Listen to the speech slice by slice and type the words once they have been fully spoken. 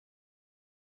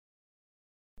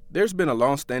There's been a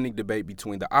long-standing debate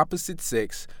between the opposite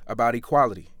sex about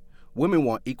equality. Women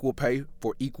want equal pay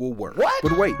for equal work. What?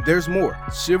 But wait, there's more.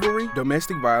 Chivalry,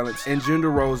 domestic violence, and gender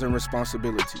roles and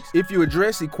responsibilities. If you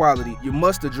address equality, you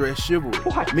must address chivalry.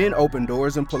 What? Men open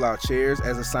doors and pull out chairs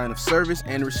as a sign of service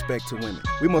and respect to women.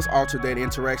 We must alter that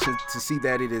interaction to see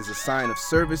that it is a sign of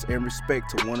service and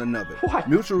respect to one another. What?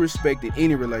 Mutual respect in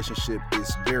any relationship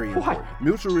is very important. What?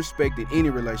 Mutual respect in any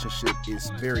relationship is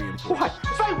very important. What?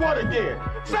 Say what again?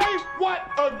 Say what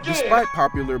again? Despite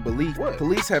popular belief,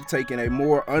 police have taken a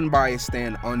more unbiased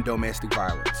stand on domestic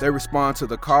violence. They respond to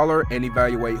the caller and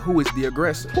evaluate who is the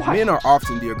aggressor. What? Men are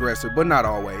often the aggressor, but not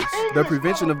always. The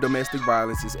prevention of domestic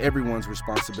violence is everyone's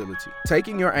responsibility.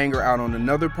 Taking your anger out on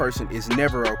another person is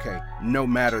never okay, no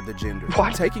matter the gender.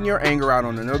 What? Taking your anger out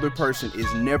on another person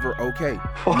is never okay,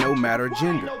 no matter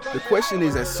gender. The question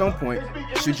is, at some point,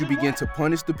 should you begin to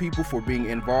punish the people for being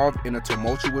involved in a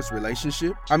tumultuous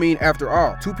relationship? I mean, after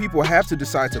all, two people have to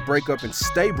decide to break up and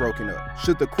stay broken up.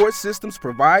 Should the court systems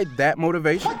provide that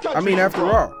motivation? I mean, after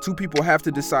all, two people have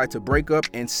to decide to break up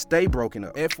and stay broken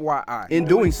up. FYI. In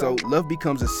doing so, love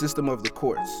becomes a system of the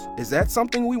courts. Is that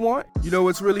something we want? You know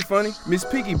what's really funny? Miss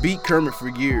Piggy beat Kermit for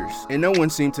years, and no one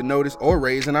seemed to notice or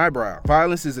raise an eyebrow.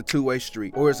 Violence is a two-way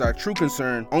street, or is our true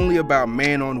concern only about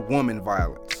man-on-woman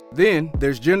violence? Then,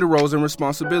 there's gender roles and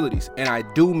responsibilities, and I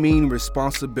do mean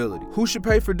responsibility. Who should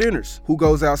pay for dinners? Who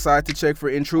goes outside to check for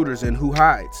intruders and who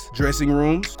hides? Dressing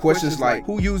rooms? Questions like,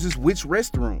 who uses which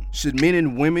restroom? Should men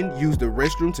and women use the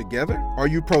restroom together? Are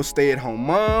you pro stay-at-home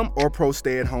mom or pro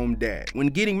stay-at-home dad? When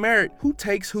getting married, who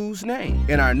takes whose name?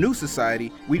 In our new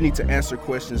society, we need to answer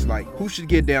questions like, who should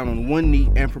get down on one knee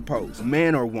and propose,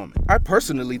 man or woman? I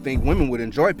personally think women would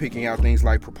enjoy picking out things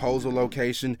like proposal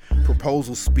location,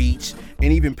 proposal speech,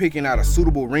 and even picking out a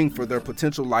suitable ring for their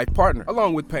potential life partner,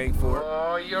 along with paying for it.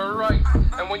 Oh, you're right.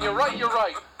 And when you're right, you're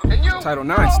right. And you Title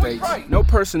IX states, right. No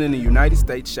person in the United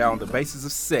States shall on the basis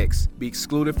of sex be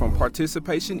excluded from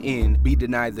participation in, be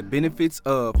denied the benefits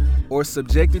of, or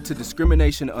subjected to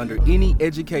discrimination under any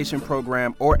education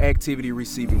program or activity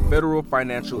receiving federal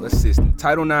financial assistance.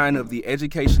 Title IX of the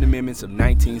Education Amendments of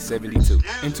 1972.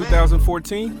 In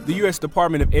 2014, the U.S.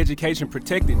 Department of Education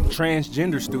protected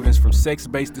transgender students from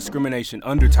sex-based discrimination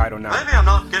under Title IX. Maybe I'm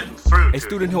not getting through. A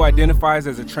student who identifies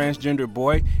as a transgender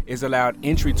boy is allowed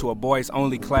entry to a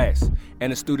boys-only class,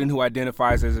 and a student who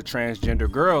identifies as a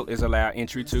transgender girl is allowed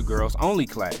entry to girls-only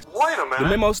class. Wait a minute. The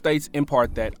memo states in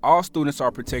part that all students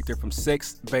are protected from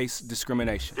sex-based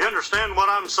discrimination. You understand what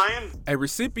I'm saying? A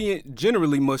recipient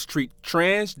generally must treat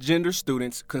transgender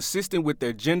students consistent with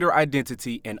their gender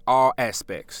identity in all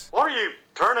aspects. What are you,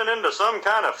 turning into some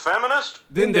kind of feminist?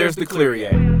 Then there's the Cleary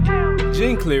Act.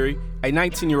 Jean Cleary, a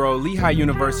 19-year-old Lehigh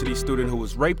University student who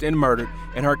was raped and murdered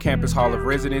in her campus hall of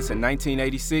residence in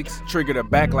 1986, triggered a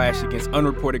backlash against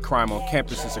unreported crime on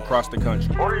campuses across the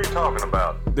country. What are you talking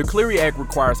about? The Cleary Act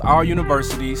requires all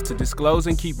universities to disclose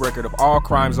and keep record of all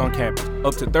crimes on campus,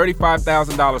 up to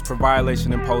 $35,000 per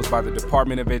violation imposed by the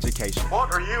Department of Education.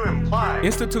 What are you implying?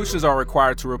 Institutions are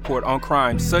required to report on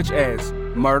crimes such as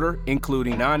murder,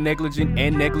 including non-negligent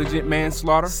and negligent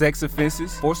manslaughter, sex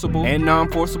offenses, forcible and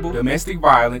non-forcible, domestic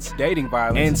violence, dating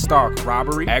violence, and stalking,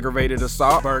 robbery, aggravated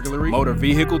assault, burglary, motor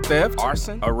vehicle theft,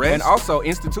 arson, arrest, and also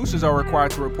institutions are required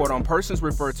to report on persons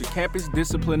referred to campus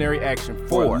disciplinary action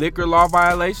for liquor law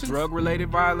violations, drug-related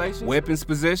violations, weapons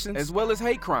possession, as well as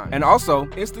hate crime. And also,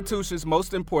 institutions,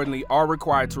 most importantly, are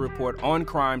required to report on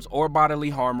crimes or bodily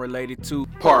harm related to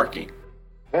parking.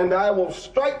 And I will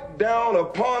strike down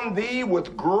upon thee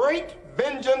with great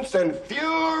vengeance and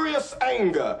furious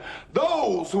anger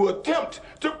those who attempt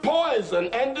to poison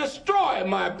and destroy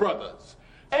my brothers.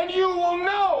 And you will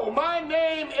know my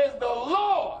name is the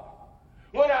Lord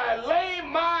when I lay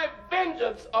my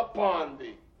vengeance upon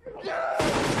thee.